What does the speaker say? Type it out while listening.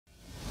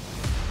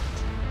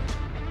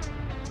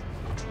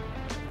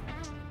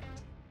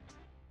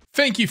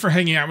Thank you for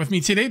hanging out with me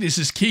today. This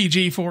is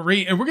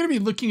KJ48, and we're going to be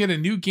looking at a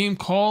new game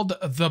called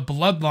The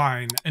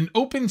Bloodline, an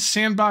open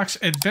sandbox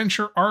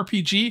adventure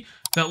RPG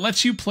that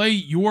lets you play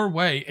your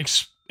way,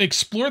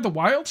 explore the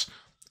wilds,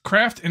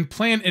 craft and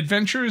plan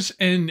adventures,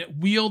 and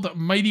wield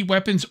mighty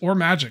weapons or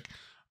magic.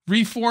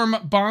 Reform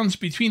bonds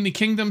between the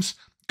kingdoms,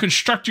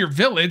 construct your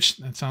village,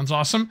 that sounds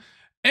awesome,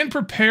 and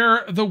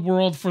prepare the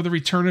world for the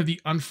return of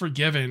the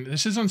Unforgiven.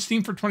 This is on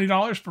Steam for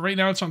 $20, but right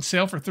now it's on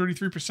sale for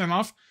 33%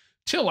 off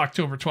till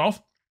October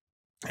 12th.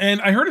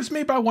 And I heard it's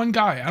made by one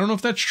guy. I don't know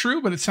if that's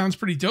true, but it sounds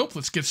pretty dope.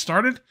 Let's get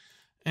started.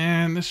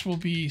 And this will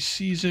be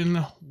Season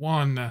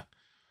 1.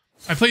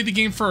 I played the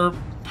game for,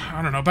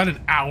 I don't know, about an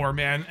hour,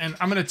 man. And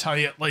I'm going to tell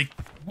you, like,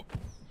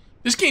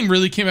 this game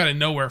really came out of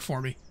nowhere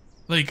for me.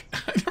 Like,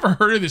 I never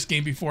heard of this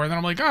game before. And then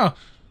I'm like, oh,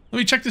 let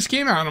me check this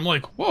game out. And I'm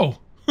like, whoa,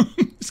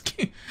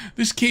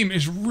 this game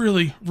is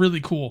really,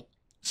 really cool.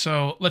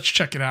 So let's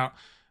check it out.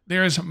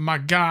 There's my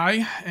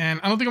guy.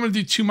 And I don't think I'm going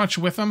to do too much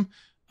with him.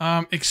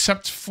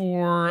 Except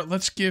for,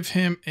 let's give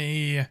him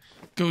a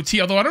goatee.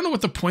 Although I don't know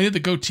what the point of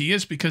the goatee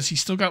is because he's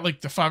still got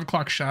like the 5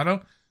 o'clock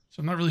shadow. So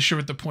I'm not really sure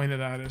what the point of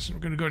that is. We're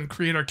going to go ahead and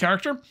create our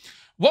character.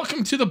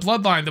 Welcome to The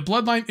Bloodline. The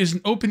Bloodline is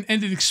an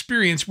open-ended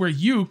experience where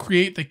you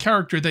create the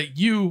character that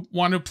you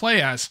want to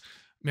play as.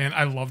 Man,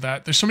 I love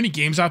that. There's so many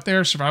games out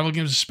there, survival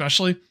games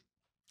especially,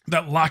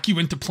 that lock you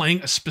into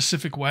playing a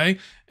specific way.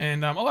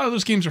 And a lot of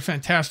those games are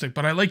fantastic,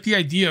 but I like the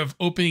idea of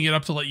opening it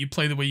up to let you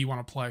play the way you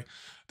want to play.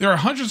 There are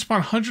hundreds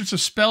upon hundreds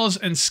of spells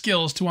and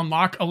skills to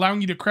unlock,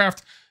 allowing you to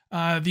craft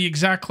the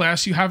exact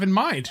class you have in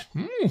mind.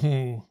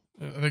 Ooh.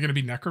 Are they going to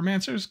be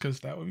necromancers?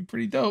 Because that would be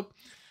pretty dope.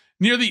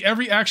 Nearly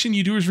every action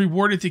you do is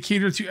rewarded to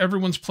cater to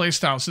everyone's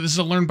playstyle. So this is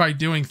a learn by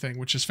doing thing,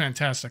 which is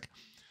fantastic.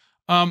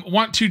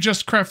 Want to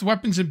just craft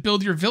weapons and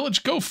build your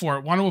village? Go for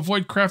it. Want to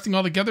avoid crafting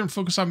altogether and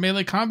focus on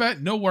melee combat?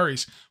 No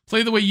worries.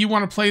 Play the way you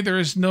want to play. There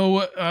is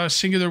no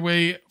singular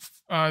way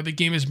the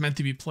game is meant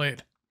to be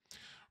played.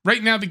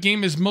 Right now, the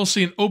game is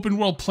mostly an open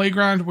world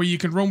playground where you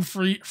can roam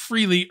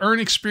freely, earn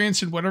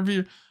experience in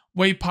whatever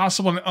way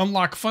possible, and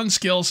unlock fun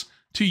skills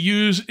to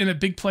use in a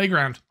big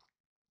playground.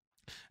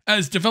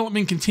 As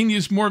development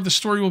continues, more of the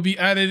story will be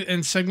added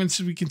and segments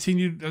will be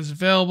continued as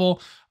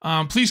available.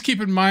 Please keep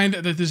in mind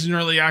that this is an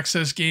early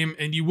access game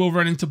and you will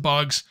run into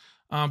bugs.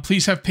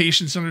 Please have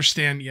patience and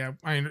understand. Yeah,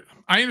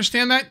 I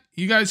understand that.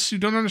 You guys who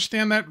don't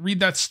understand that,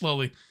 read that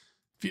slowly.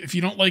 If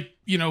you don't like,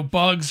 you know,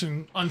 bugs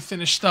and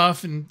unfinished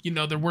stuff and, you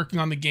know, they're working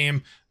on the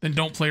game, then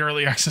don't play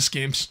early access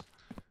games.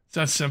 It's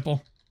that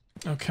simple.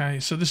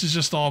 Okay, so this is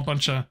just all a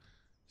bunch of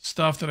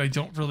stuff that I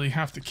don't really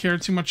have to care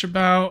too much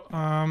about.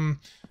 All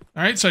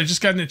right, so I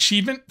just got an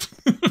achievement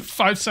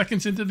 5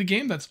 seconds into the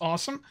game. That's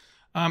awesome.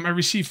 I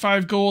received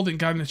 5 gold and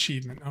got an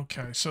achievement.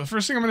 Okay, so the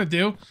first thing I'm going to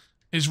do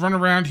is run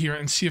around here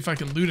and see if I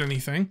can loot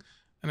anything.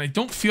 And I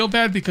don't feel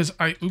bad because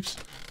I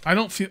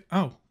don't feel...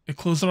 Oh, it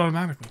closed it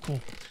automatically.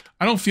 Cool.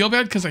 I don't feel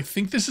bad because I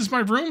think this is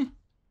my room.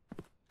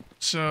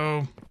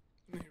 So,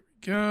 there we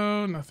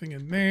go. Nothing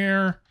in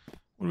there.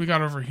 What do we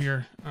got over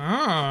here?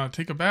 Ah,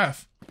 take a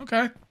bath.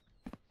 Okay.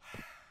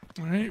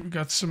 All right, we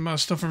got some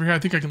stuff over here. I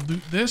think I can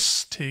loot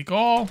this. Take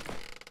all.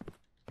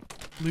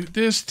 Loot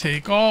this.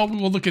 Take all. We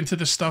will look into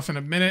this stuff in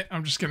a minute.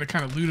 I'm just going to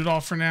kind of loot it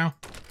all for now.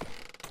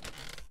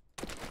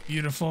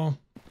 Beautiful.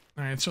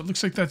 All right, so it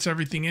looks like that's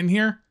everything in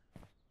here.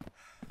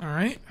 All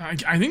right.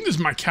 I think this is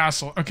my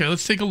castle. Okay,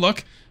 let's take a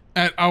look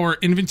at our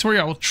inventory.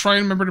 I will try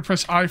and remember to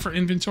press I for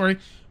inventory.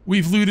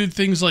 We've looted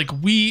things like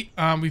wheat.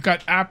 We've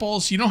got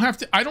apples. You don't have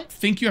to, I don't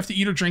think you have to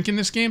eat or drink in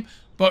this game,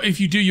 but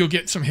if you do, you'll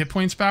get some hit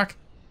points back,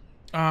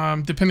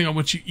 depending on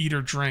what you eat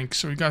or drink.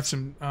 So we got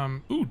some,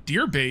 ooh,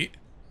 deer bait,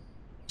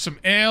 some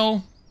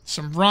ale,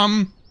 some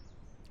rum,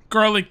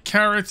 garlic,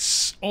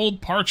 carrots,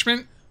 old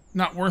parchment,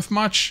 not worth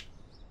much.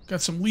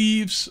 Got some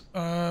leaves,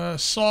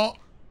 salt,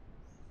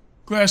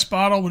 glass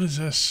bottle. What is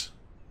this?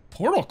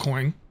 Portal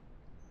coin.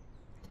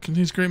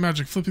 Contains great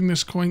magic. Flipping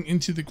this coin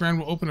into the ground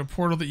will open a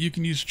portal that you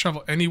can use to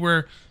travel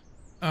anywhere,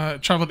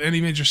 travel to any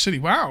major city.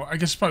 Wow, I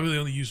guess it's probably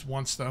only used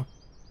once, though.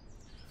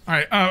 All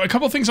right, a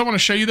couple of things I want to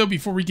show you, though,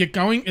 before we get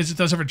going, is it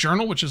does have a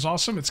journal, which is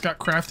awesome. It's got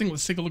crafting.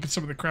 Let's take a look at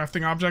some of the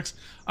crafting objects.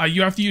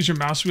 You have to use your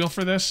mouse wheel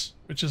for this,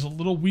 which is a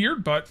little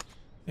weird, but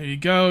there you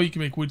go. You can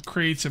make wood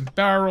crates and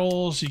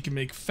barrels. You can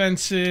make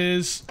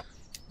fences.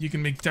 You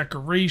can make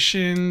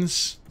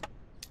decorations.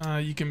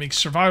 You can make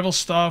survival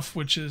stuff,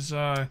 which is...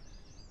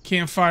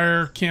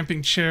 campfire,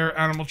 camping chair,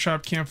 animal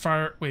trap,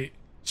 campfire, wait,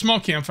 small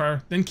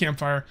campfire, then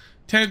campfire,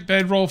 tent,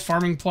 bedroll,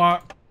 farming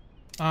plot.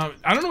 I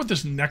don't know what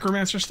this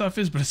necromancer stuff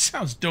is, but it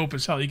sounds dope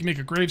as hell. You can make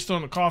a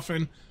gravestone, a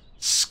coffin,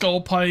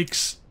 skull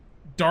pikes,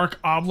 dark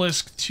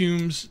obelisk,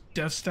 tombs,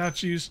 death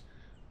statues.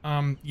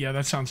 Yeah,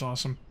 that sounds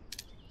awesome.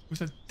 Was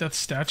that death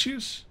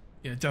statues?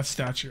 Yeah, death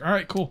statue. All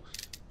right, cool.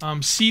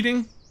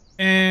 Seating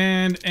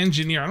and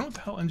engineer. I don't know what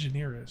the hell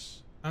engineer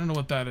is. I don't know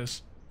what that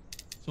is.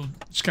 So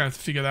just kind of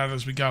figure that out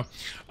as we go.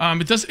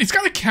 It's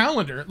got a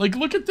calendar. Like,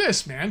 look at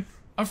this, man.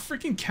 A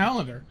freaking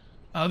calendar.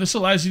 This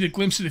allows you to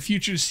glimpse into the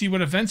future to see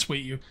what events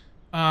wait you.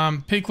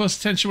 Pay close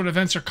attention to what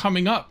events are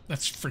coming up.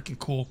 That's freaking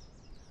cool.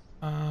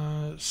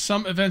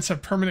 Some events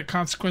have permanent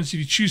consequences if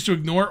you choose to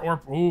ignore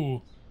or...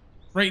 Ooh.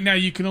 Right now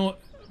you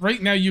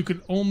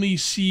can only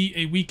see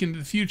a week into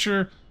the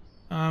future.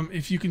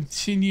 If you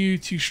continue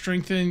to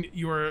strengthen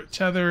your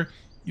tether,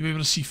 you'll be able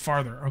to see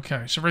farther.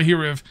 Okay, so right here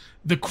we have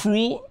the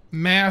cruel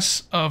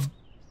mass of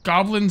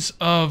goblins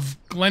of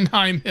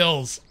Glenheim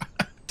Hills.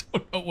 I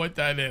don't know what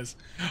that is,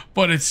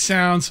 but it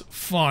sounds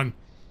fun.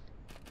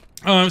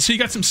 So you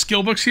got some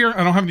skill books here.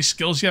 I don't have any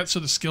skills yet, so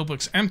the skill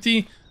book's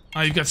empty.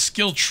 You've got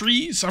skill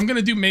trees. I'm going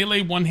to do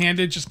melee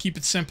one-handed, just keep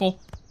it simple.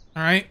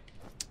 All right.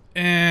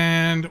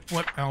 And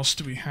what else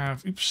do we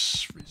have?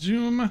 Oops,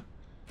 resume.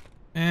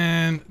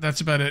 And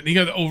that's about it. And you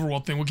got the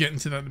overworld thing. We'll get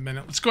into that in a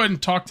minute. Let's go ahead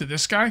and talk to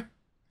this guy.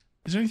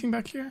 Is there anything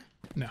back here?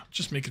 No,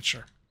 just making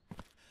sure.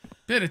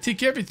 Better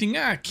take everything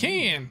I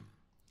can.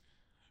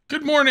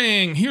 Good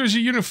morning. Here's a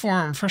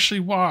uniform,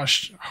 freshly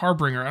washed.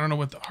 Harbinger. I don't know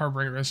what the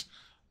Harbinger is.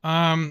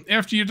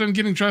 After you're done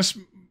getting dressed,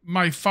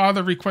 my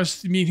father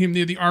requested to meet him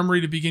near the armory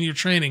to begin your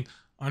training.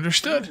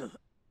 Understood.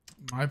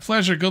 My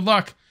pleasure. Good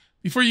luck.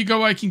 Before you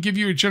go, I can give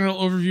you a general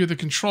overview of the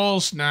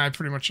controls. Nah, I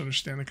pretty much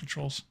understand the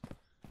controls.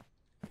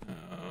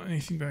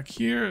 Anything back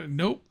here?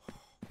 Nope.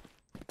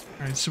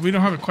 Alright, so we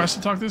don't have a quest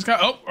to talk to this guy.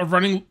 Oh, a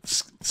running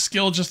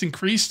skill just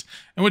increased.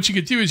 And what you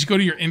could do is you go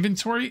to your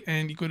inventory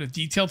and you go to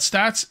detailed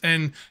stats.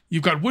 And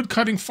you've got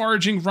woodcutting,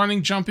 foraging,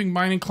 running, jumping,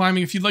 mining,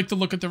 climbing. If you'd like to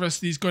look at the rest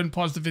of these, go ahead and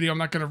pause the video. I'm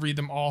not going to read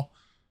them all.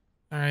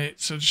 Alright,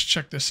 so just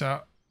check this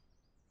out.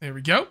 There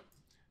we go.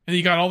 And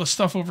you got all the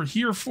stuff over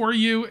here for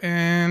you.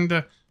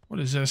 And... what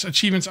is this?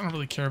 Achievements. I don't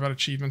really care about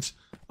achievements.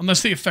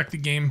 Unless they affect the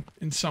game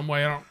in some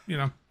way. I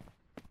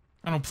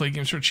don't play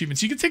games for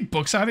achievements. You can take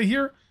books out of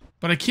here,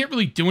 but I can't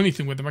really do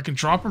anything with them. I can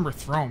drop them or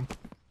throw them.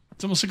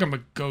 It's almost like I'm a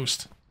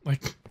ghost.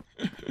 Like,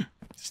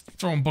 just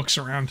throwing books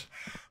around.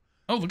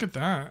 Oh, look at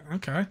that.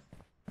 Okay.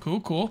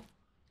 Cool, cool.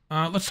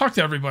 Let's talk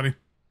to everybody.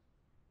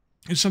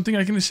 There's something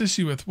I can assist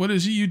you with. What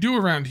is it you do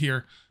around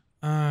here?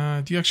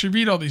 Do you actually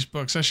read all these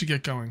books? I should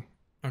get going.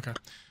 Okay.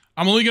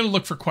 I'm only going to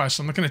look for quests.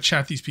 I'm not going to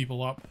chat these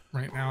people up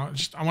right now.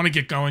 I want to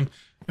get going.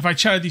 If I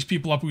chatted these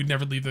people up, we'd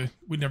never leave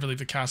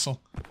the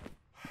castle.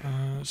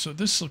 So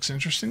this looks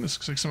interesting. This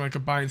looks like something I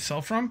could buy and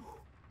sell from.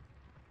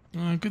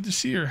 Good to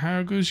see you.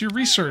 How goes your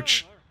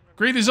research?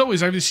 Great as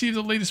always. I've received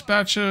the latest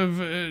batch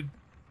of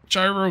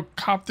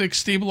gyrocoptic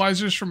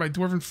stabilizers from my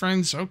dwarven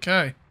friends.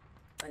 Okay.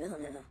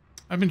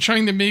 I've been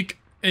trying to make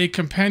a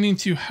companion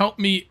to help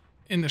me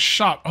in the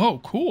shop. Oh,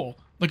 cool.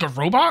 Like a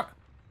robot?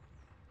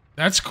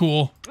 That's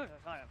cool.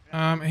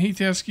 I hate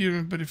to ask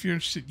you, but if you're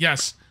interested,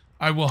 yes,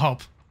 I will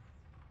help.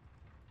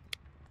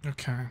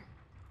 Okay.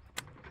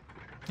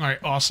 All right,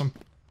 awesome.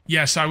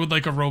 Yes, I would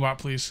like a robot,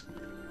 please.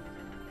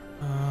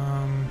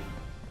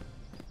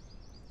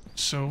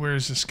 So where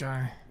is this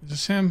guy? Is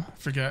this him? I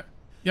forget.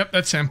 Yep,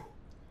 that's him.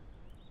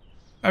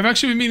 I've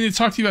actually been meaning to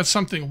talk to you about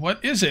something.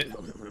 What is it?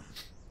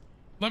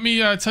 Let me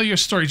tell you a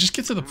story. Just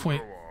get to the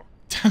point.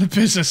 Down to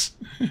business.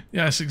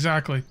 Yes,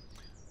 exactly.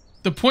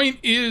 The point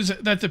is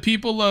that the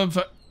people of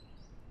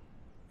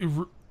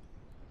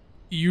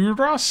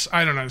Euros?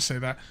 I don't know how to say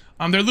that.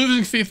 They're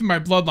losing faith in my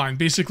bloodline.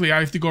 Basically, I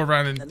have to go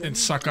around and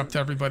suck up to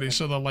everybody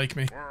so they'll like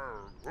me.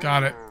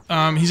 Got it.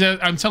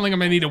 I'm telling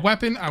him I need a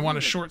weapon. I want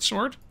a short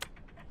sword.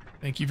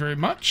 Thank you very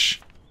much.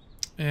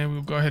 And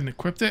we'll go ahead and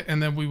equip it.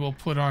 And then we will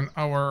put on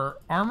our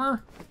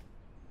armor.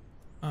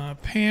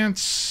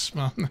 Pants.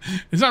 Well,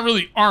 it's not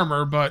really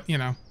armor, but, you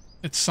know,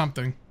 it's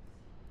something.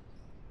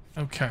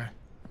 Okay.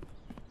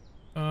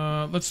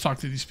 Let's talk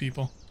to these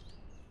people.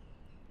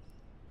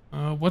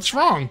 What's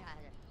wrong?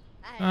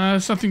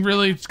 Something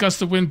really,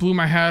 gust of wind blew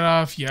my hat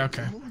off. Yeah,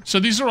 okay. So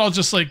these are all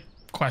just like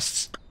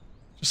quests.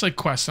 Just like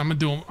quests. I'm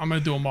gonna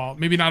do them all.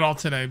 Maybe not all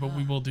today, but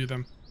we will do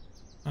them.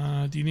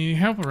 Do you need any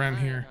help around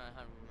here?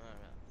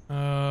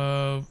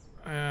 I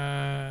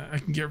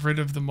can get rid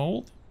of the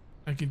mold.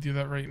 I can do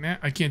that right now.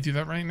 I can't do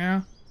that right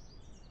now.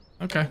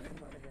 Okay.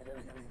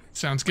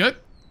 Sounds good.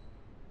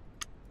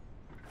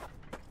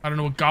 I don't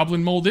know what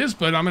goblin mold is,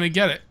 but I'm gonna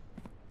get it.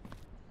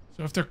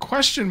 So if they're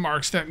question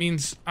marks, that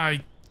means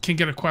I can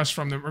get a quest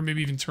from them, or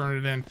maybe even turn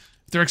it in.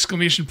 If they're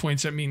exclamation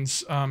points, that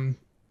means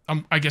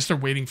I guess they're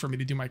waiting for me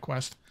to do my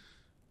quest.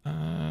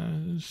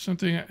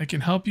 Something I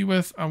can help you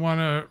with. I want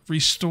to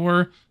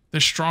restore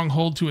the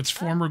stronghold to its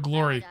former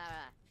glory.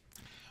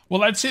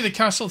 Well, I'd say the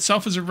castle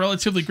itself is in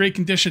relatively great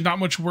condition, not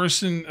much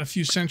worse than a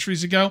few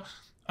centuries ago.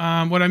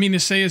 What I mean to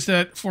say is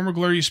that former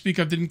glory you speak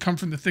of didn't come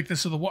from the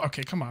thickness of the wall.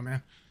 Okay, come on,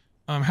 man.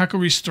 How can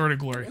we restore to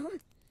glory?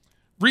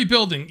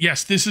 Rebuilding.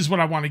 Yes, this is what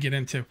I want to get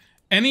into.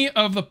 Any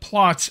of the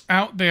plots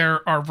out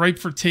there are ripe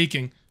for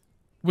taking.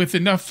 With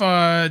enough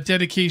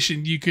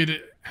dedication, you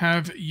could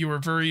have your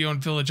very own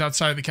village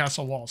outside the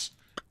castle walls.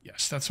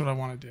 Yes, that's what I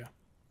want to do.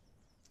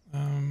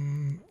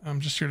 I'm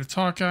just here to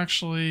talk,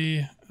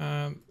 actually.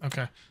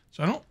 Okay.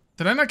 So I don't...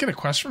 Did I not get a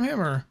quest from him,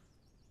 or... Let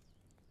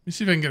me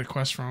see if I can get a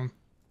quest from him.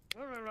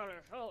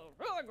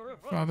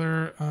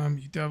 Father,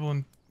 you devil,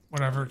 and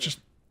whatever. Just...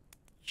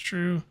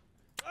 True.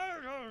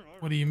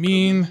 What do you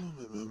mean?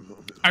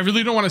 I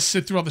really don't want to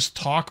sit through all this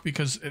talk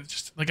because it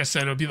just, like I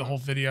said, it'll be the whole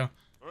video.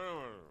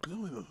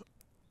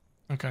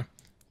 Okay. All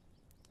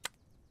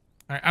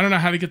right. I don't know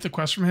how to get the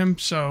quest from him,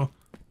 so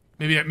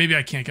maybe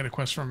I can't get a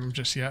quest from him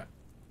just yet.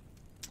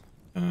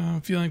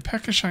 Feeling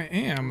peckish, I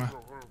am.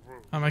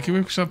 I can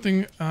make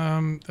something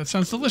that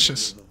sounds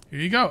delicious. Here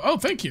you go. Oh,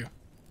 thank you.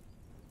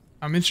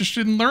 I'm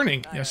interested in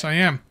learning. Yes, I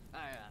am.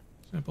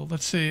 Simple.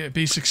 Let's say a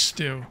basic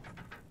stew.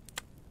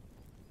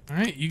 All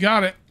right, you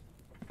got it.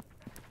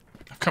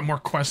 I've got more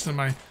quests than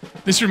my...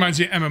 This reminds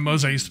me of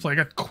MMOs I used to play. I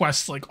got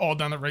quests like all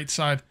down the right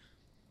side.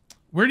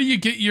 Where do you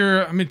get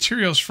your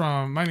materials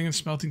from? Mining and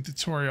smelting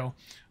tutorial.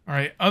 All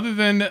right. Other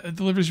than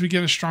deliveries, we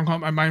get a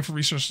stronghold. I mine for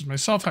resources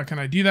myself. How can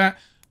I do that?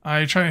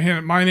 I try to hand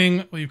at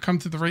mining. Well, you've come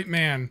to the right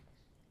man.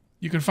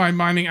 You can find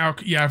mining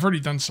out. Yeah, I've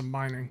already done some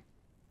mining.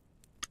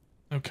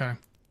 Okay.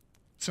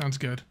 Sounds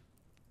good.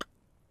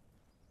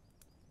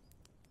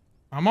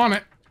 I'm on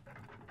it.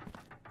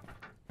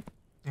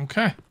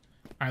 Okay. All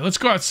right, let's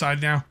go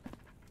outside now.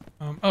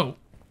 Oh.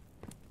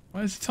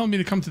 Why is it telling me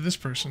to come to this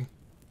person?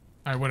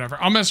 All right, whatever.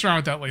 I'll mess around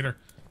with that later.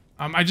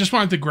 I just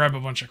wanted to grab a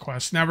bunch of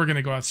quests. Now we're going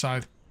to go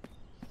outside.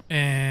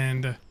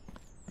 And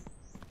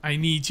I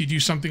need to do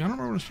something. I don't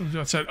remember what I'm supposed to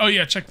do outside. Oh,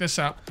 yeah, check this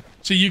out.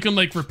 So you can,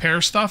 like,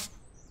 repair stuff.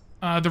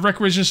 The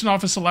requisition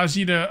office allows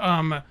you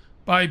to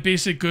buy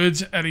basic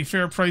goods at a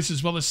fair price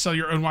as well as sell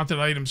your unwanted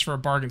items for a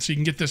bargain. So you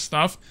can get this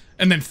stuff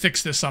and then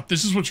fix this up.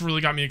 This is what's really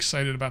got me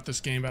excited about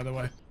this game, by the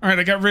way. All right,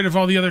 I got rid of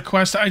all the other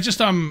quests. I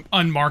just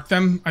unmarked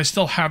them. I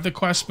still have the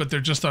quests, but they're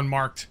just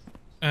unmarked.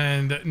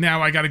 And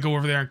now I got to go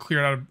over there and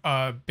clear out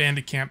a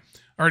bandit camp.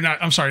 Or not,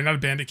 I'm sorry, not a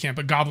bandit camp,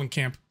 a goblin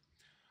camp.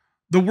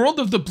 The world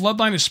of the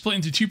Bloodline is split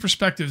into two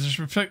perspectives.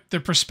 There's the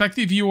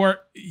perspective you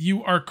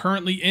are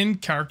currently in,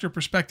 character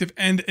perspective,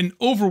 and an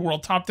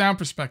overworld top-down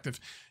perspective.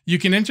 You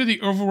can enter the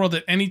overworld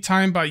at any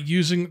time by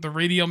using the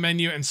radio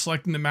menu and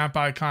selecting the map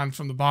icon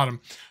from the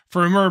bottom.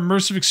 For a more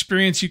immersive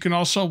experience, you can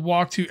also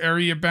walk to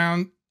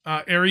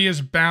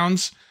areas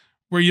bounds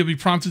where you'll be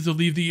prompted to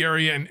leave the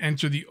area and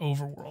enter the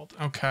overworld.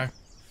 Okay.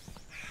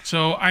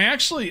 So I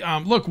actually,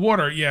 look,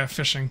 water. Yeah,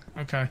 fishing.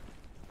 Okay.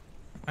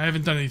 I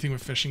haven't done anything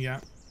with fishing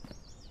yet.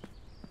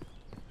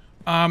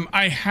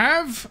 I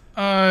have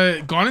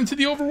gone into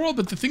the overworld,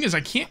 but the thing is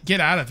I can't get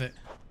out of it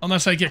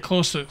unless I get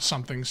close to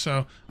something.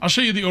 So I'll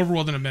show you the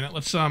overworld in a minute.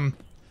 Let's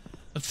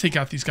take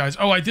out these guys.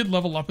 Oh, I did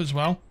level up as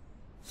well.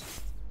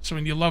 So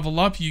when you level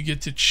up, you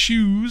get to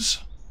choose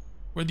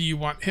whether you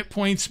want hit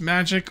points,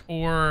 magic,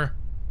 or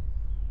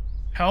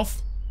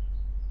health.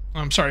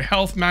 I'm sorry,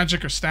 health,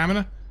 magic, or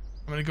stamina.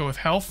 I'm going to go with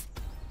health.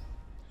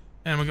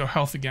 And I'm going to go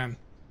health again.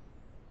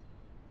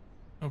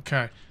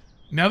 Okay.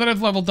 Now that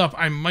I've leveled up,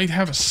 I might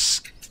have a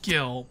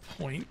skill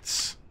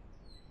point.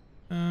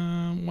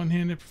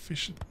 One-handed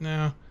proficient.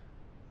 No.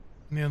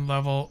 And then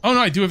level. Oh, no,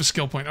 I do have a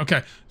skill point.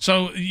 Okay.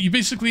 So you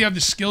basically have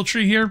the skill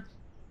tree here.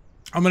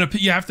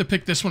 You have to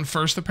pick this one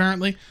first,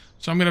 apparently.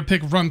 So I'm going to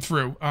pick run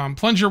through.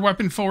 Plunge your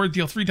weapon forward.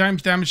 Deal 3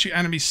 times damage to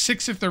enemies.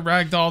 6 if they're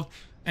ragdolled.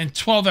 And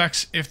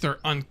 12x if they're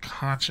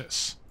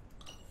unconscious.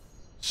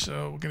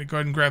 So we're going to go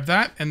ahead and grab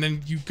that. And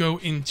then you go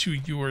into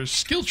your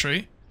skill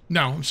tree.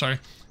 No, I'm sorry.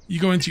 You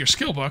go into your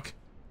skill book.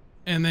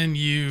 And then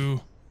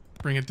you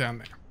bring it down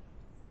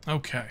there.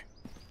 Okay.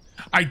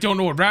 I don't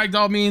know what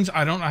ragdoll means.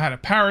 I don't know how to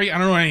parry. I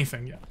don't know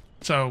anything yet.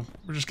 So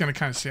we're just going to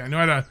kind of see. I know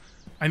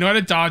how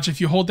to dodge. If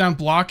you hold down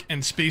block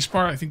and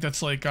spacebar, I think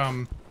that's like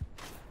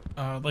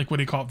what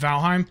do you call it?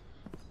 Valheim.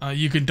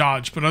 You can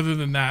dodge. But other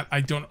than that,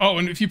 I don't. Oh,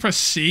 and if you press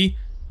C,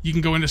 you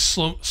can go into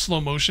slow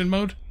motion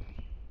mode.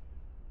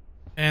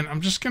 And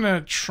I'm just going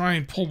to try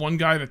and pull one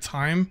guy at a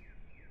time.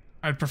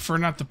 I'd prefer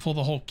not to pull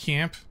the whole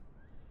camp.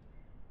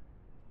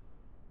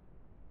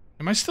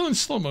 Am I still in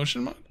slow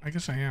motion mode? I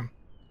guess I am.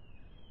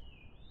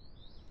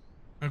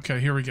 Okay,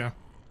 here we go.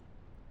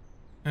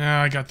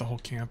 I got the whole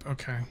camp.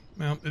 Okay.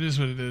 Well, it is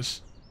what it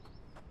is.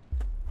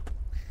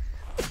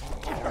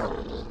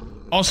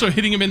 Also,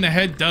 hitting him in the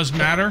head does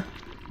matter.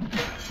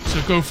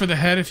 So go for the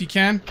head if you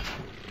can.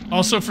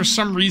 Also, for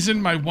some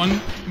reason, my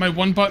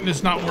one button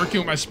is not working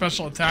with my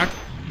special attack.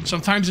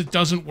 Sometimes it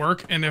doesn't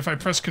work, and if I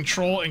press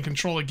control and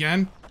control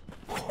again,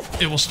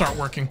 it will start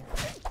working.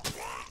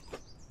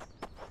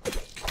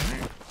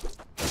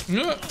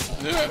 Get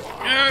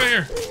out of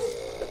here.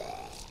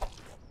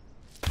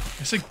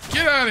 I said,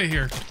 get out of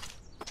here.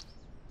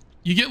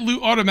 You get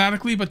loot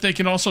automatically, but they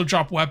can also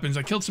drop weapons.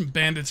 I killed some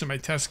bandits in my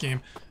test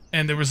game,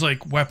 and there was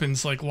like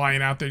weapons like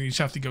lying out there, and you just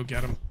have to go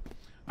get them.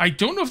 I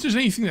don't know if there's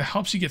anything that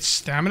helps you get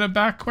stamina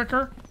back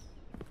quicker.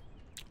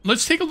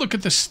 Let's take a look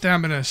at the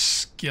stamina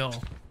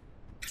skill.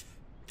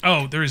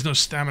 Oh, there is no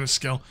stamina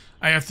skill.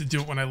 I have to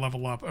do it when I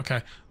level up. Okay.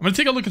 I'm going to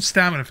take a look at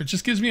stamina. If it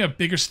just gives me a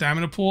bigger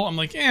stamina pool, I'm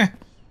like, eh.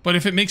 But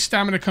if it makes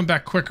stamina come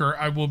back quicker,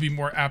 I will be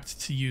more apt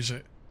to use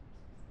it.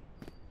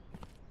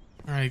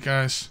 Alright,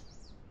 guys.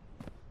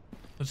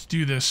 Let's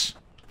do this.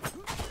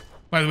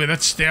 By the way,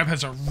 that stab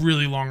has a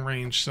really long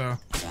range, so...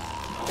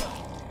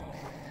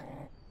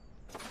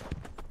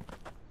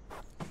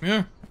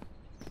 Yeah.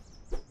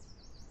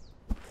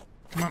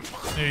 Come on.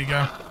 There you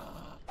go.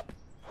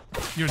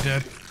 You're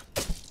dead.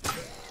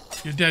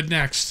 You're dead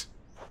next.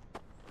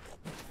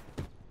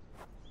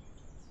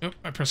 Oh,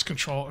 I pressed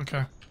control.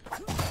 Okay.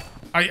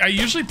 I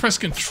usually press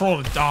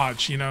control to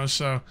dodge, you know,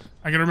 so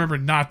I gotta remember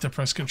not to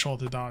press control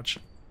to dodge.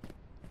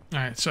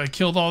 Alright, so I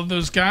killed all of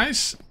those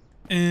guys,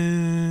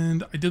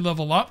 and I did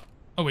level up.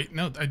 Oh wait,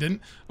 no, I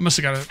didn't. I must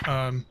have got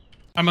a,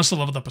 I must have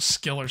leveled up a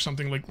skill or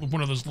something, like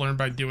one of those learn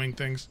by doing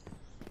things.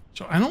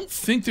 So I don't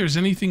think there's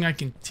anything I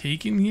can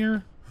take in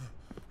here.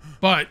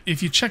 But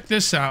if you check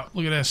this out,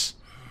 look at this.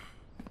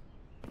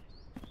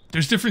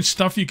 There's different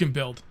stuff you can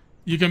build.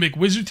 You can make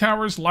wizard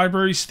towers,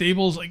 libraries,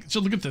 stables. Like, so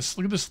look at this.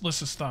 Look at this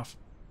list of stuff.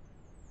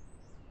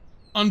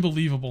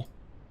 Unbelievable.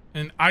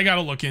 And I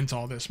gotta look into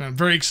all this, man. I'm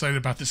very excited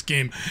about this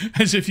game,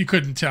 as if you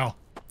couldn't tell.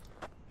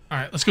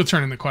 Alright, let's go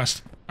turn in the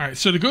quest. Alright,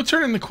 so to go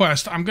turn in the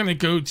quest, I'm gonna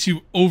go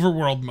to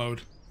overworld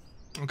mode.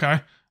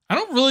 Okay? I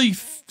don't really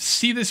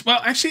see this.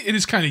 Well, actually, it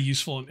is kind of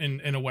useful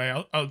in a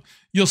way.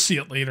 You'll see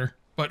it later.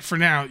 But for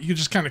now, you can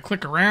just kind of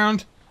click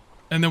around.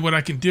 And then what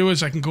I can do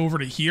is I can go over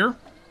to here.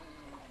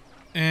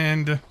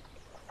 And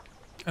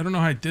I don't know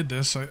how I did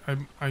this.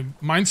 I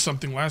mined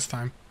something last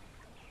time.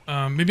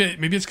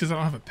 Maybe it's because I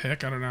don't have a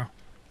pick. I don't know.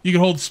 You can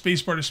hold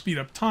spacebar to speed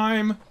up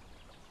time.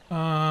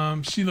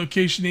 See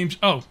location names.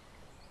 Oh,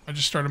 I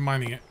just started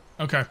mining it.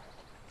 Okay.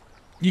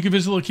 You can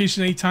visit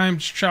location anytime.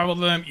 Just travel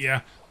to them.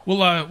 Yeah,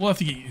 we'll have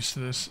to get used to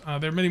this.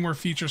 There are many more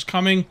features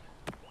coming.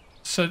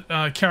 So,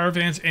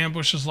 caravans,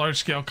 ambushes,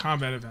 large-scale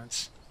combat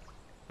events.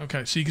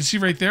 Okay, so you can see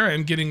right there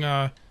I'm getting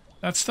that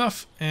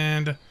stuff.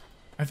 And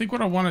I think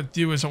what I want to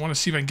do is I want to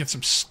see if I can get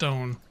some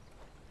stone.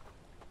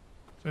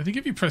 So I think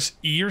if you press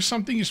E or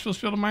something, you're supposed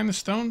to be able to mine the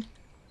stone.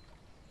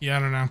 Yeah, I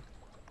don't know.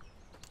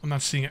 I'm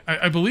not seeing it.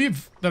 I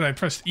believe that I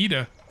pressed E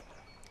to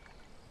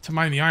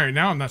mine the iron.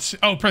 Now I'm not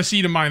oh, press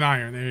E to mine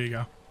iron. There you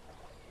go.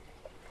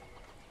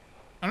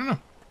 I don't know.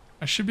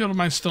 I should be able to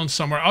mine stone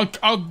somewhere.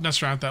 I'll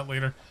mess around with that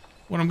later.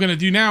 What I'm going to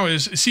do now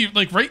is, see,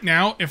 like right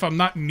now, if I'm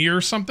not near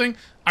something,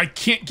 I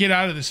can't get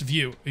out of this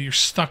view. You're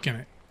stuck in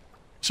it.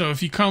 So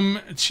if you come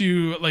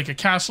to like a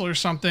castle or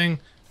something,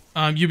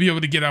 you'll be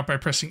able to get out by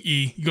pressing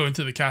E. You go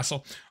into the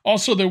castle.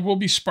 Also, there will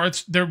be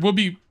spots. There will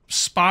be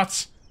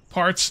spots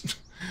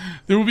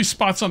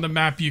on the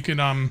map you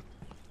can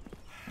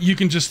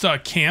just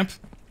camp,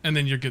 and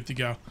then you're good to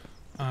go.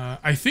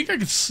 I think I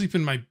could sleep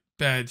in my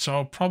bed, so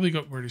I'll probably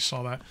go. We already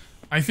saw that.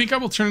 I think I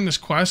will turn in this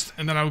quest,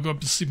 and then I will go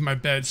up to sleep in my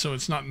bed, so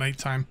it's not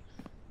nighttime.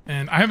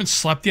 And I haven't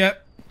slept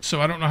yet,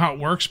 so I don't know how it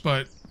works,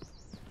 but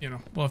you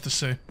know, we'll have to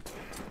see.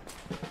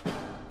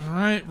 All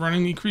right,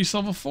 running increase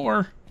level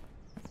 4.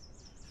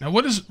 Now,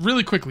 what does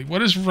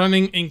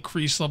running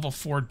increase level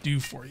 4 do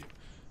for you?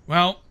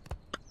 Well,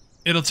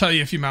 it'll tell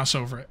you if you mouse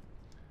over it.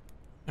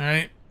 All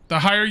right. The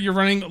higher your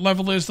running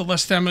level is, the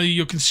less stamina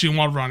you'll consume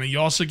while running. You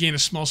also gain a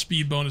small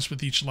speed bonus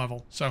with each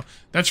level. So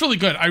that's really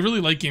good. I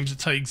really like games that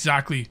tell you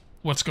exactly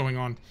what's going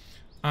on.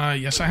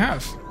 Yes, I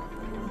have.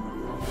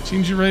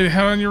 Seems you're ready to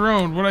head on your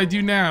own. What do I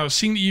do now?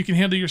 Seeing that you can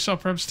handle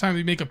yourself, perhaps it's time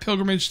to make a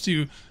pilgrimage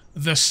to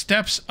the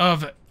steps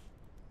of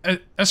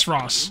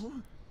Esros.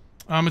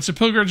 It's a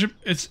pilgrimage.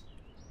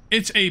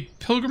 It's a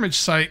pilgrimage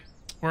site,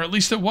 or at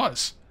least it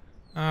was.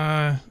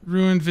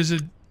 Ruin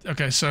visit.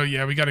 Okay, so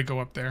yeah, we got to go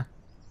up there.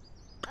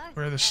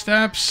 Where are the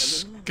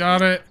steps?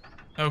 Got it.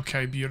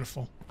 Okay,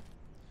 beautiful.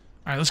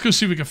 All right, let's go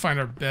see if we can find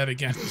our bed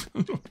again.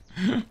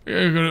 I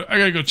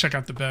gotta go check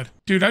out the bed.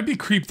 Dude, I'd be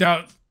creeped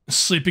out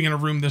sleeping in a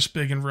room this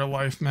big in real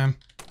life, man.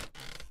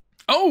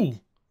 Oh!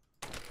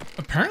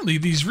 Apparently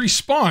these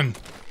respawn.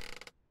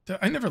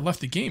 I never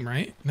left the game,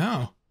 right?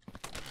 No.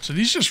 So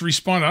these just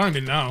respawn. I don't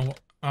even know.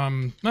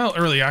 Well,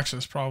 early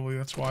access probably,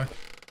 that's why.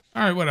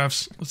 All right, what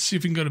else? Let's see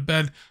if we can go to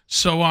bed.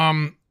 So,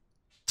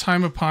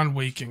 time upon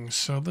waking.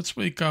 So let's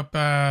wake up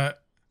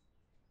at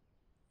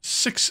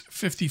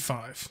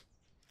 6:55.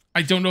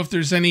 I don't know if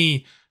there's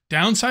any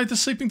downside to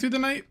sleeping through the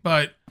night,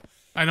 but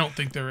I don't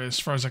think there is, as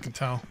far as I can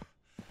tell.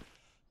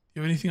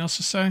 You have anything else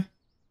to say?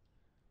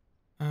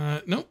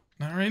 Nope,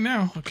 not right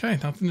now. Okay,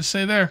 nothing to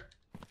say there.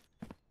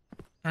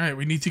 All right,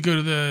 we need to go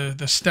to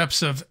the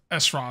steps of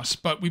Esros,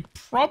 but we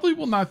probably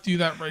will not do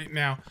that right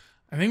now.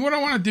 I think what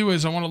I want to do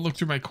is I want to look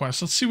through my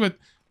quests. Let's see what,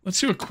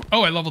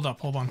 oh, I leveled up.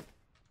 Hold on.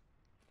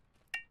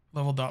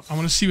 Leveled up. I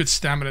want to see what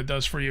stamina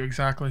does for you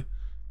exactly.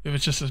 If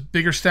it's just a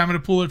bigger stamina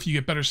pool, or if you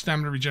get better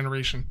stamina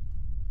regeneration.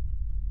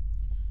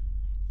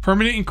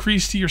 Permanent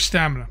increase to your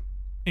stamina.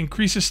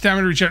 Increases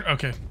stamina regen.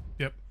 Okay.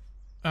 Yep.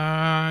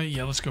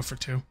 Yeah, let's go for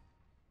 2.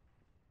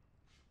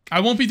 I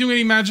won't be doing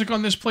any magic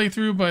on this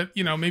playthrough, but,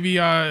 you know, maybe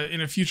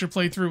in a future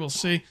playthrough, we'll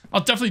see.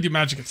 I'll definitely do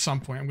magic at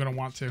some point. I'm going to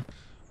want to. All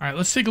right,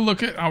 let's take a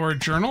look at our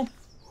journal.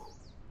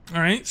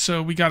 All right,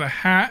 so we got a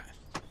hat.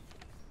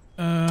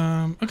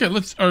 Okay,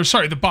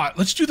 the bot.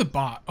 Let's do the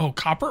bot. Oh,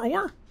 copper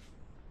ore?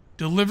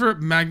 Deliver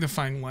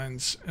magnifying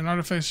lens. An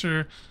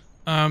artificer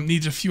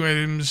needs a few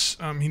items.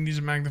 He needs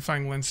a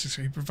magnifying lens,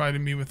 so he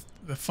provided me with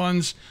the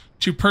funds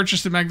to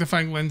purchase the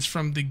magnifying lens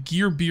from the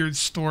Gearbeard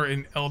store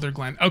in Elder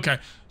Glen. Okay,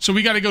 so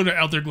we got to go to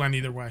Elder Glen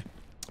either way.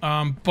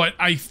 But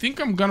I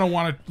think I'm going to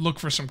want to look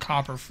for some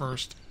copper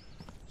first.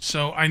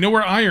 So I know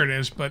where iron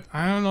is, but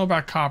I don't know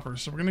about copper.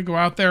 So we're going to go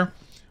out there.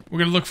 We're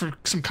going to look for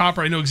some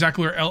copper. I know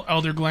exactly where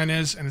Elder Glen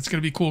is, and it's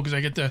going to be cool because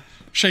I get to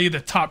show you the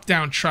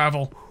top-down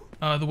travel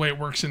the way it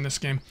works in this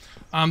game.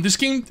 This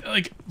game,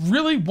 like,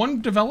 really,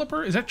 one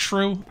developer? Is that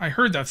true? I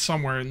heard that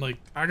somewhere, and, like,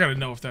 I gotta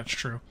know if that's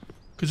true.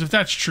 Because if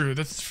that's true,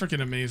 that's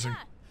freaking amazing.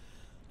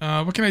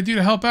 What can I do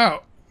to help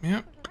out?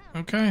 Yep.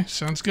 Okay,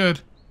 sounds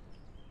good.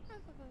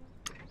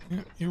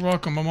 Yep, you're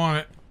welcome. I'm on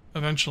it.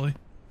 Eventually.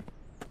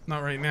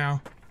 Not right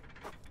now.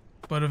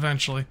 But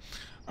eventually.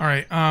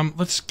 Alright,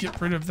 let's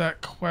get rid of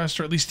that quest,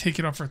 or at least take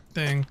it off our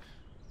thing.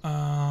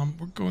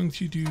 We're going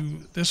to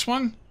do this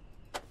one.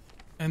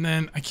 And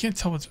then, I can't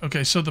tell what's...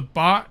 Okay, so the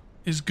bot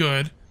is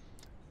good.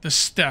 The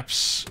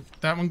steps,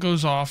 that one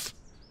goes off.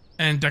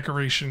 And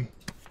decorating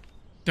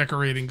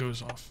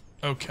goes off.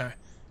 Okay.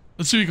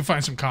 Let's see if we can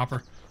find some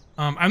copper.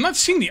 I'm not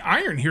seeing the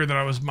iron here that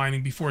I was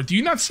mining before. Do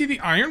you not see the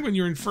iron when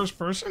you're in first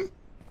person?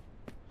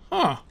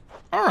 Huh.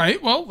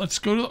 Alright, well, let's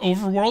go to the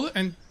overworld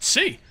and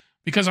see.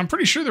 Because I'm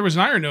pretty sure there was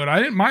an iron node. I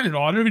didn't mine it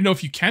all. I don't even know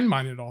if you can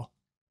mine it all.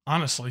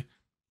 Honestly.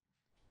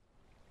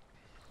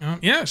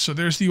 Yeah, so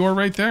there's the ore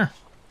right there.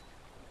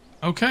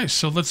 Okay,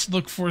 so let's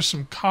look for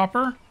some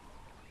copper.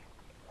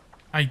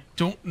 I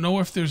don't know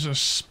if there's a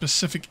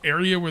specific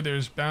area where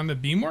there's bound to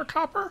be more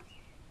copper.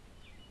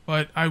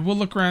 But I will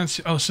look around and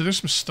see. Oh, so there's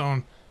some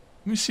stone.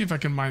 Let me see if I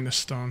can mine this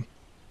stone.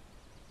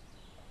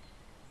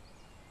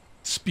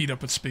 Speed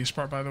up with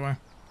spacebar, by the way.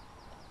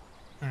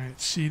 Alright,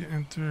 seed,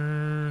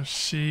 enter,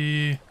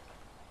 C.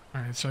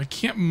 Alright, so I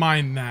can't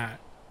mine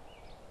that.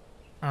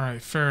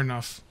 Alright, fair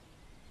enough.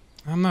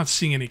 I'm not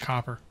seeing any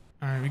copper.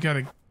 Alright, we got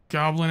a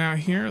goblin out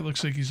here. It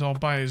looks like he's all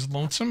by his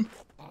lonesome.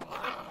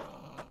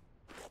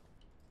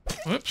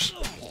 Whoops.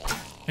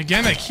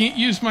 Again, I can't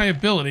use my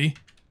ability.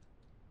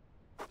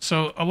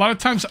 So, a lot of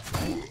times...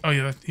 Oh,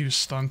 yeah, he was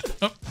stunned.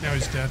 Oh, now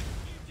he's dead.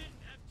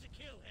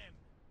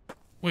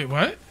 Wait,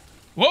 what?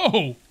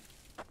 Whoa!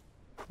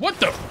 What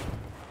the...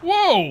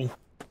 Whoa!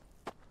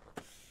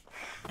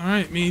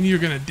 Alright, me and you are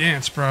gonna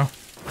dance, bro.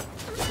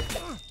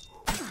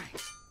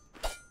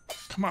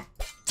 Come on.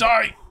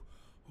 Die!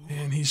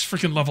 Man, he's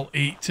freaking level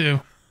 8,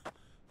 too.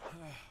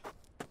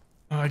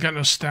 Oh, I got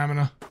no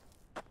stamina.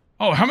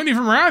 Oh, how many of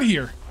them are out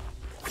here?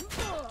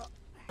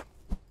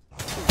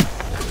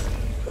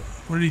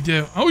 What did he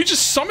do? Oh, he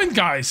just summoned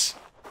guys!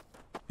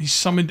 He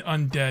summoned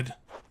undead.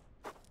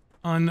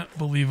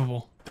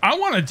 Unbelievable. I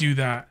want to do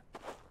that.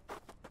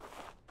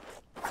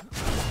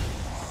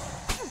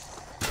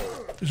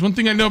 There's one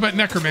thing I know about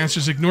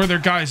necromancers. Ignore their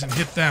guys and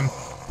hit them.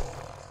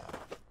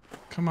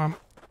 Come on.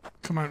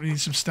 Come on, we need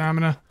some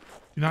stamina.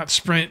 Do not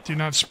sprint. Do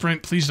not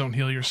sprint. Please don't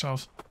heal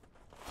yourself.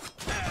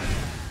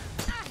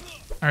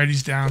 Alright,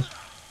 he's down.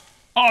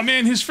 Oh,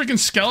 man, his freaking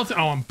skeleton...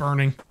 Oh, I'm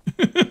burning.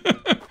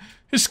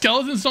 His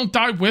skeletons don't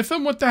die with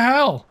him? What the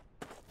hell?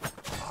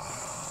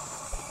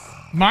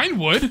 Mine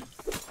would.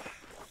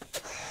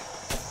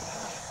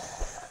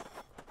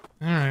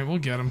 Alright, we'll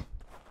get him.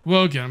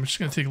 We'll get him. It's just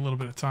gonna take a little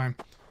bit of time.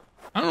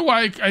 I don't know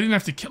why I didn't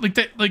have to kill... Like,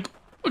 that... Like...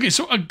 Okay,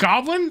 so a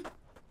goblin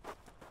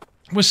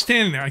was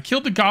standing there. I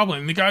killed the goblin,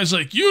 and the guy's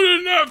like, you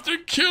didn't have to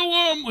kill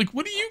him! Like,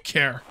 what do you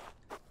care?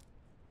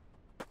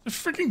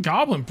 It's a freaking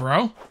goblin,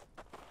 bro.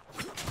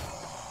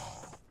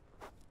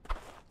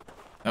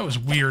 That was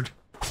weird.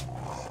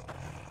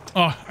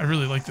 Oh, I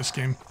really like this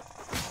game.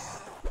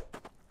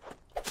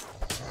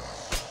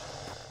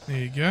 There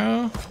you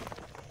go.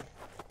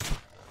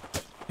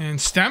 And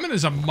stamina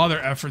is a mother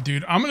effort,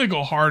 dude. I'm gonna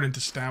go hard into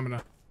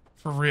stamina.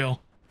 For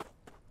real.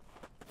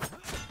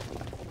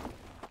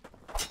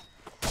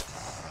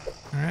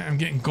 Alright, I'm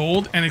getting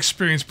gold and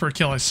experience per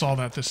kill. I saw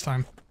that this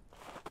time.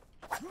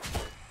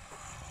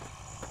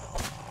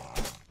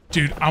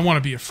 Dude, I want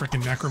to be a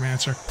freaking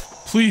necromancer.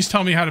 Please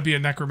tell me how to be a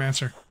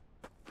necromancer.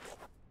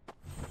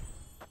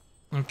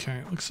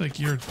 Okay, looks like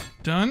you're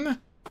done.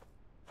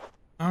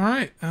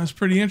 Alright, that was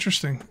pretty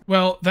interesting.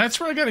 Well, that's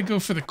where I gotta go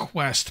for the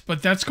quest,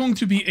 but that's going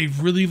to be a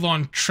really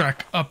long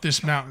trek up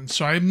this mountain,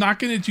 so I'm not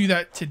going to do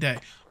that today.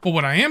 But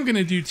what I am going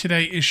to do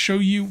today is show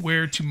you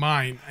where to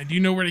mine. I do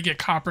know where to get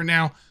copper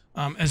now,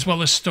 as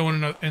well as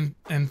stone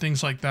and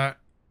things like that.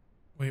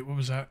 Wait, what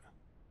was that?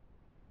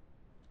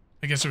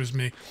 I guess it was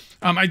me.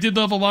 I did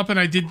level up, and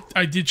I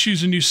did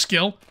choose a new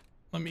skill.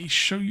 Let me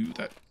show you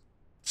that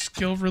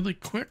skill really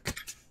quick.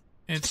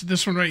 It's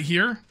this one right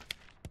here.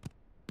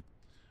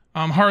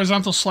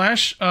 Horizontal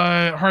slash.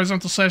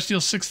 Horizontal slash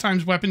deals 6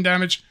 times weapon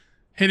damage.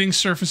 Hitting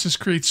surfaces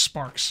creates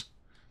sparks.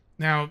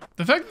 Now,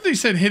 the fact that they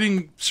said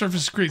hitting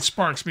surfaces creates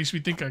sparks makes me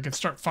think I could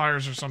start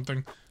fires or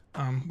something.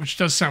 Which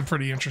does sound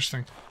pretty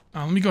interesting.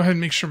 Let me go ahead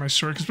and make sure my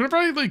sword... Because whenever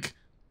I, like...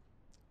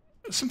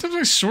 Sometimes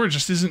my sword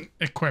just isn't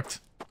equipped.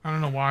 I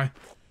don't know why.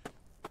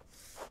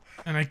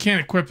 And I can't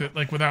equip it,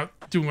 like, without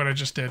doing what I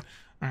just did.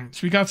 Alright,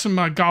 so we got some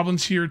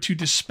goblins here to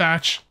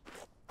dispatch.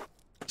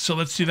 So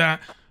let's do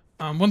that.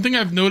 One thing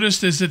I've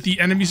noticed is that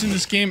the enemies in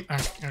this game...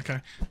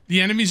 okay.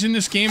 The enemies in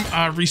this game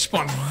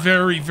respawn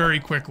very, very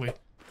quickly.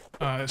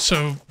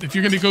 So if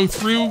you're going to go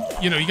through,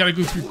 you know, you got to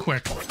go through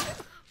quick.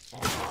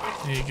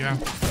 There you go.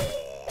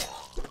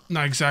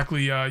 Not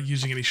exactly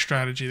using any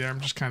strategy there. I'm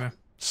just kind of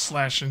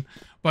slashing.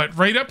 But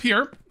right up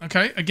here,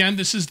 okay, again,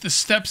 this is the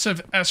steps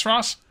of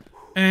Esros.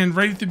 And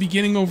right at the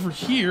beginning over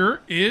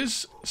here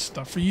is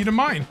stuff for you to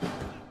mine.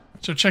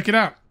 So check it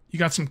out. You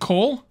got some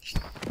coal.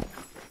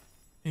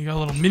 You got a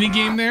little mini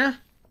game there.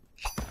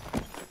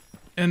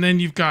 And then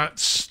you've got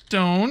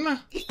stone.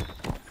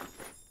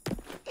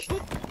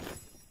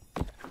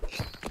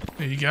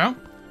 There you go.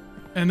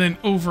 And then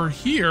over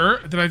here,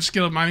 did I just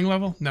get a mining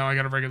level? No, I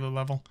got a regular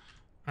level.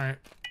 All right.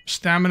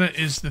 Stamina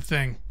is the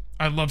thing.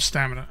 I love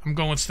stamina. I'm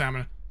going with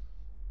stamina.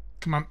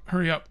 Come on,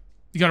 hurry up.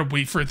 You got to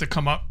wait for it to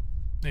come up.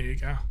 There you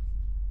go.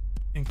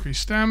 Increase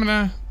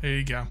stamina. There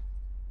you go.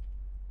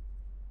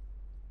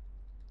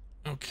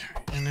 Okay,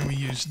 and then we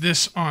use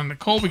this on the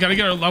coal. We got to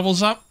get our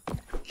levels up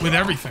with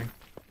everything.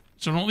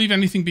 So don't leave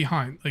anything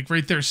behind. Like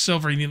right there's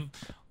silver, you need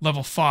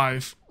level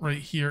 5. Right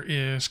here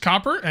is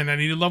copper, and I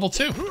needed level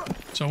 2.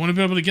 So I want to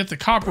be able to get the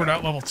copper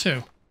without level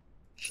 2.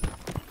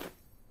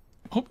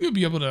 Hope you'll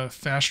be able to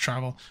fast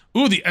travel.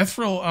 Ooh, the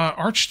ethereal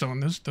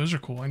archstone. Those are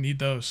cool. I need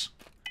those.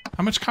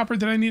 How much copper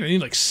did I need? I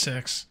need like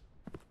 6.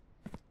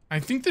 I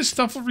think this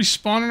stuff will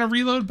respawn in a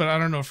reload, but I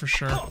don't know for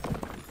sure.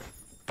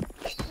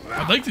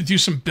 I'd like to do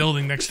some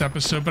building next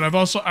episode, but I'd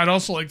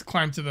also like to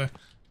climb to the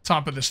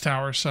top of this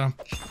tower. So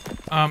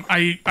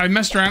I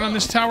messed around on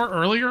this tower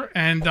earlier,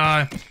 and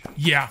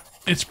yeah,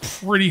 it's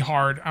pretty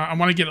hard. I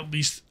want to get at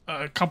least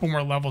a couple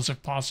more levels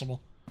if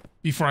possible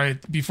before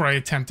I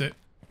attempt it.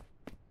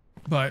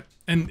 But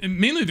and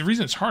mainly the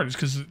reason it's hard is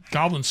because the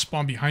goblins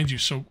spawn behind you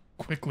so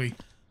quickly.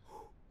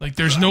 Like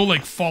there's no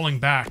like falling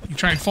back. You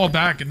try and fall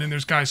back, and then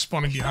there's guys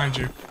spawning behind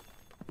you.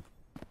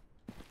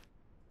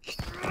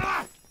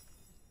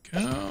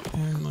 Go,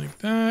 and like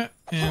that,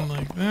 and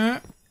like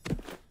that.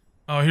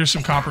 Oh, here's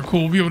some copper.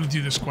 Cool, we'll be able to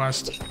do this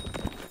quest.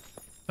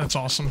 That's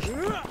awesome.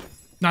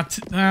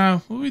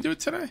 Will we do it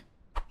today?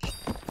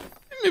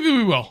 Maybe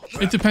we will.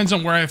 It depends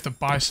on where I have to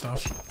buy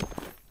stuff.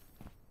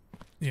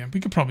 Yeah, we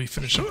could probably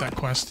finish up that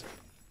quest.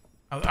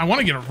 I want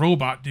to get a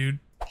robot, dude.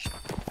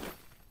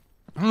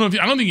 I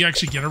don't think you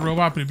actually get a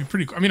robot, but it'd be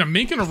pretty cool. I mean, I'm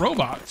making a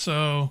robot,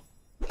 so...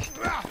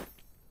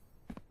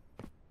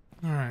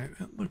 Alright,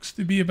 that looks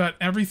to be about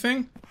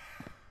everything.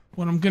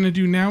 What I'm going to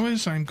do now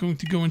is I'm going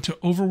to go into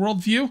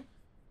overworld view.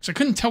 Because I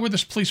couldn't tell where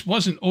this place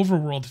was in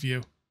overworld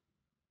view.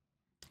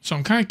 So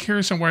I'm kind of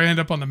curious on where I end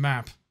up on the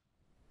map.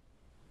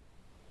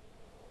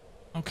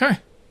 Okay.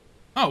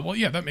 Oh, well,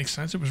 yeah, that makes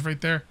sense. It was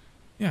right there.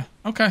 Yeah,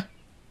 okay.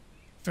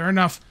 Fair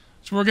enough.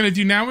 So what we're going to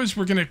do now is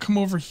we're going to come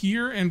over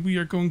here and we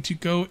are going to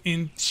go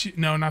into...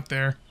 No, not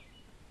there.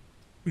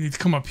 We need to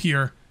come up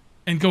here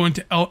and go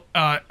into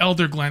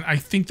Elder Glen. I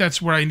think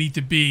that's where I need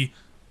to be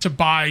to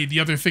buy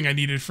the other thing I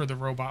needed for the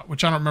robot,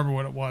 which I don't remember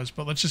what it was,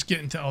 but let's just get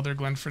into Elder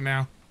Glen for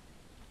now.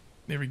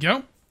 There we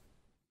go.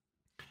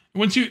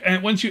 Once you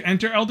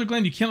enter Elder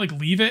Glen, you can't like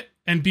leave it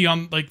and be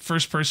on like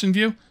first person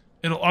view.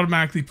 It'll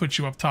automatically put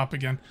you up top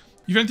again.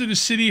 You've entered the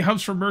city,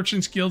 hubs for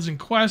merchants, guilds, and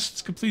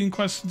quests. Completing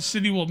quests in the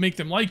city will make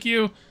them like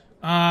you.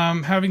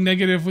 Having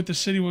negative with the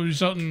city will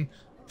result in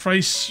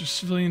price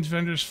civilians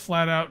vendors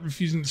flat out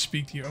refusing to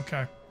speak to you.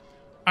 Okay.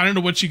 I don't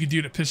know what you could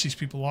do to piss these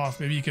people off.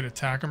 Maybe you could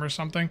attack them or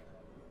something.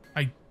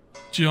 I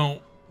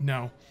don't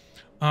know.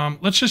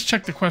 Let's just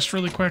check the quest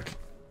really quick.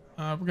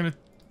 We're going to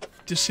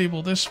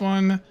disable this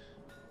one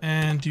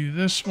and do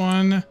this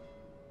one.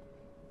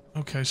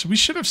 Okay, so we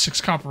should have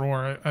 6 copper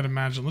ore, I'd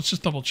imagine. Let's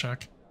just double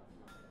check.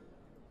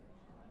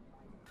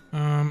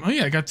 Oh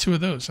yeah, I got 2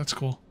 of those. That's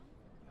cool.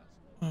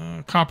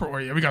 Copper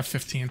ore, yeah, we got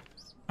 15.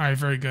 Alright,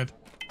 very good.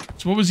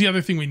 So what was the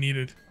other thing we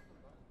needed?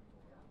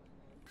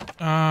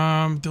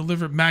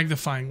 Deliver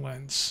magnifying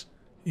lens.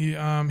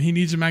 He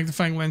needs a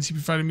magnifying lens. He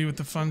provided me with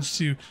the funds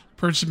to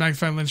purchase a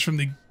magnifying lens from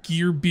the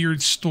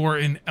Gearbeard store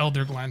in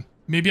Elder Glen.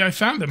 Maybe I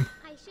found him.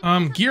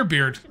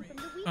 Gearbeard.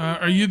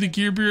 Are you the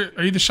Gearbeard?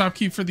 Are you the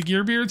shopkeep for the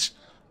Gearbeards?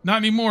 Not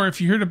anymore.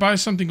 If you're here to buy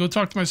something, go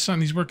talk to my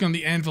son. He's working on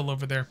the anvil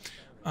over there.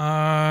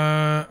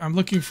 I'm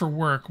looking for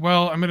work.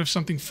 Well, I might have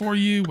something for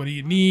you. What do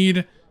you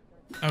need?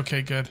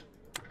 Okay, good.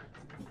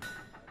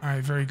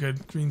 Alright, very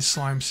good. Green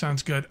slime.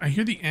 Sounds good. I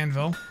hear the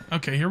anvil.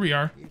 Okay, here we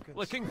are.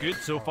 Looking good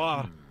so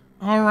far.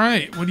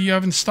 Alright, what do you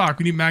have in stock?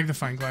 We need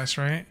magnifying glass,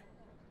 right?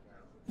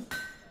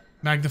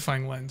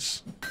 Magnifying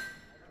lens.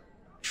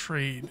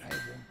 Trade.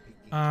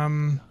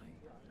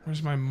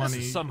 Where's my money?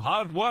 This is some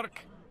hard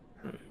work.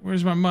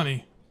 Where's my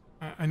money?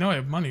 I know I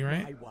have money,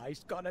 right? My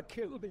wife's gonna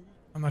kill me.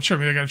 I'm not sure.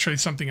 Maybe I gotta trade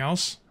something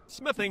else.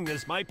 Smithing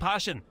is my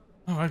passion.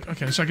 Oh,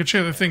 okay. So I could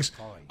trade other things.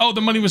 Oh,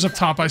 the money was up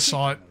top. I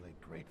saw it.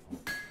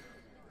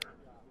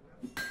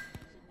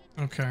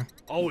 Okay.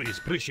 Always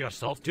push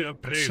yourself to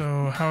improve.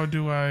 So how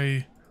do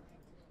I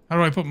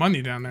put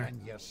money down there?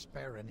 And you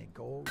spare any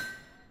gold?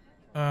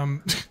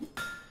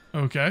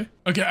 Okay.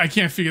 Okay, I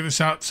can't figure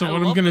this out. So I what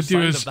I'm love gonna the do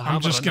sound is of the I'm hammer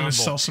just and gonna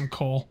anvil. sell some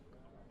coal.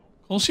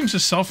 Coal seems to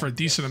sell for a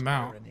decent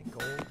amount. Any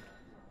gold?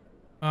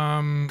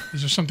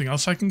 Is there something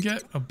else I can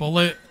get? A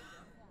bullet?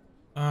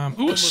 Ooh, a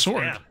Almost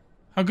sword. there.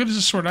 How good is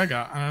the sword I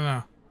got? I don't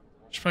know.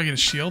 Should probably get a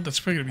shield. That's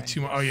probably gonna be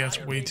too much. Oh yeah,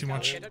 it's way too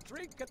much.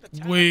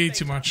 Way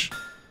too much.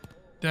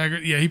 Dagger.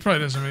 Yeah, he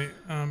probably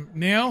doesn't.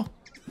 Nail.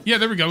 Yeah,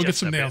 there we go. We'll get Just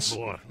some a bit nails.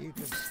 more. You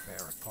can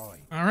spare a coin.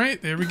 All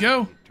right, there we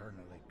go.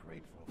 Eternally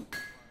grateful.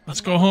 Let's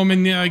go home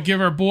and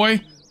give our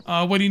boy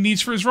what he needs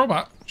for his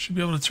robot. Should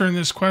be able to turn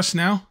this quest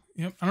now.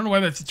 Yep. I don't know why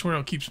that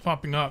tutorial keeps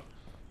popping up.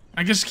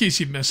 I guess in case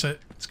you miss it,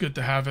 it's good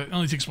to have it. It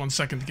only takes 1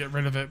 second to get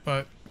rid of it,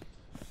 but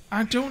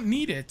I don't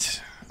need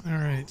it. All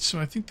right, so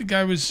I think the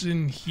guy was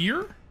in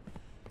here.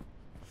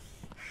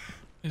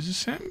 Is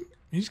this him?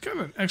 He's got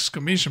an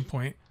exclamation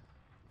point.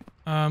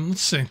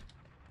 Let's see.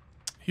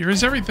 Here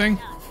is everything.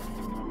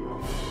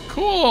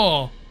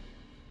 Cool.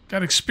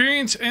 Got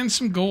experience and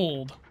some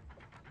gold.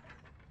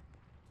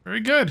 Very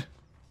good.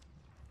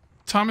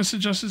 Thomas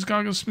adjusts his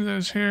goggles, smooths out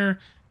his hair,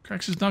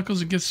 cracks his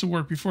knuckles, and gets to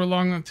work. Before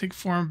long, I'll take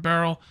form,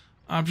 barrel,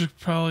 object,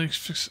 probably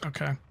fix.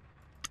 Okay.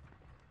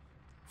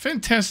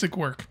 Fantastic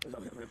work.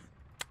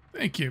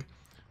 Thank you.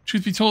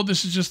 Truth be told,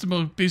 this is just the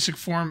most basic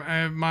form. I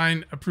have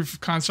mine, a proof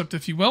of concept,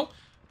 if you will.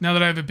 Now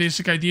that I have a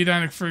basic idea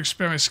on it for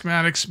experiment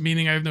schematics,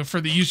 meaning I have no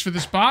further use for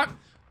this bot,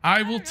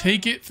 I will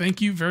take it. Thank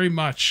you very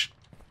much.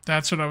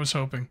 That's what I was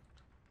hoping.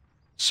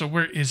 So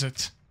where is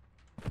it?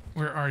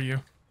 Where are you?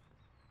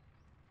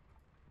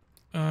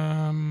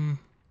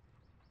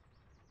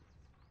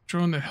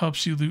 Drone that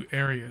helps you loot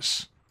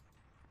areas.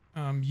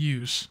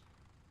 Use.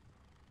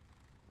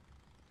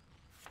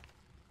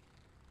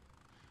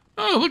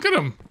 Oh, look at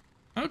him.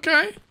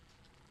 Okay.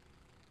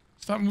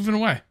 Stop moving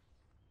away.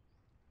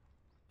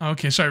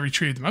 Okay, so I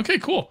retrieved them. Okay,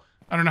 cool.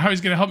 I don't know how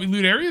he's going to help me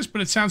loot areas, but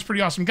it sounds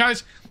pretty awesome.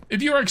 Guys,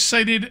 if you are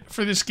excited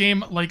for this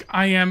game like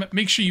I am,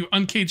 make sure you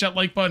uncage that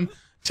like button,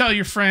 tell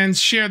your friends,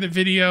 share the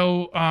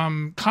video,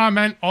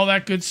 comment, all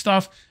that good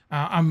stuff.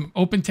 I'm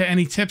open to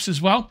any tips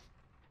as well.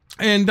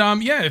 And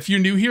yeah, if you're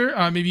new here,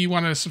 maybe you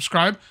want to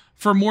subscribe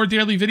for more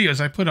daily videos.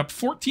 I put up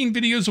 14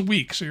 videos a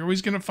week, so you're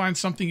always going to find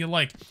something you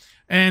like.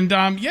 And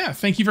yeah,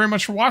 thank you very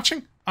much for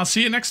watching. I'll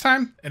see you next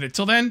time. And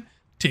until then,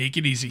 take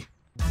it easy.